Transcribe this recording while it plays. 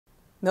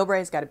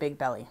Millbrae's got a big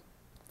belly,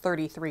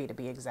 33 to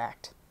be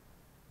exact.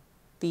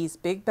 These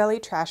big belly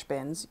trash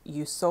bins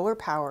use solar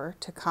power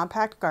to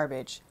compact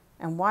garbage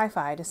and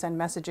Wi-Fi to send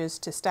messages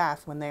to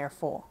staff when they are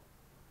full.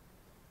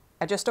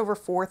 At just over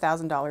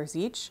 $4,000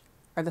 each,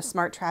 are the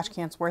smart trash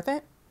cans worth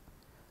it?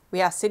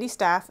 We asked city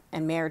staff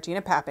and Mayor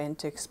Gina Pappin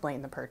to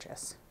explain the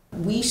purchase.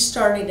 We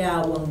started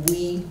out when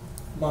we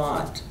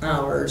bought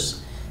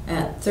ours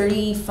at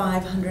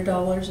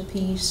 $3,500 a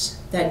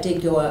piece. That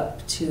did go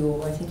up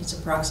to, I think it's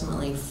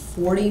approximately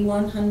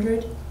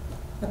 $4,100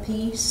 a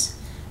piece.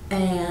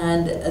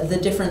 And the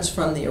difference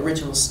from the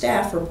original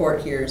staff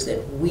report here is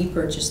that we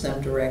purchase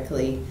them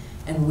directly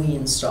and we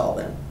install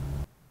them.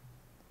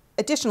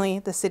 Additionally,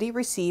 the city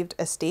received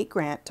a state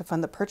grant to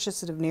fund the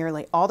purchase of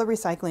nearly all the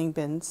recycling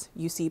bins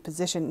you see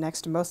positioned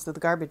next to most of the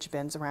garbage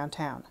bins around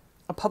town.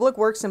 A public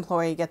works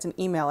employee gets an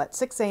email at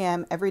 6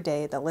 a.m. every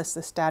day that lists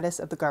the status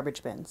of the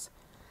garbage bins.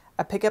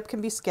 A pickup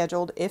can be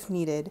scheduled if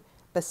needed,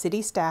 but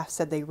city staff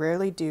said they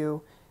rarely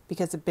do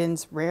because the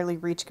bins rarely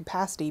reach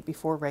capacity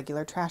before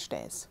regular trash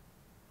days.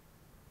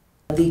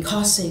 The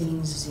cost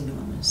savings is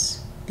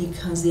enormous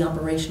because the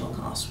operational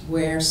cost,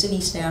 where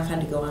city staff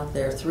had to go out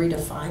there 3 to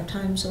 5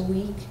 times a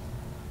week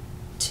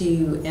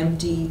to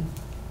empty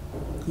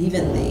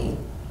even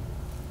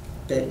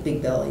the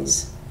big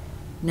bellies.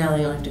 Now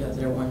they only have to go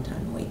there 1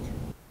 time a week.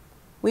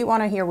 We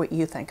want to hear what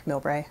you think,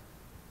 Millbrae.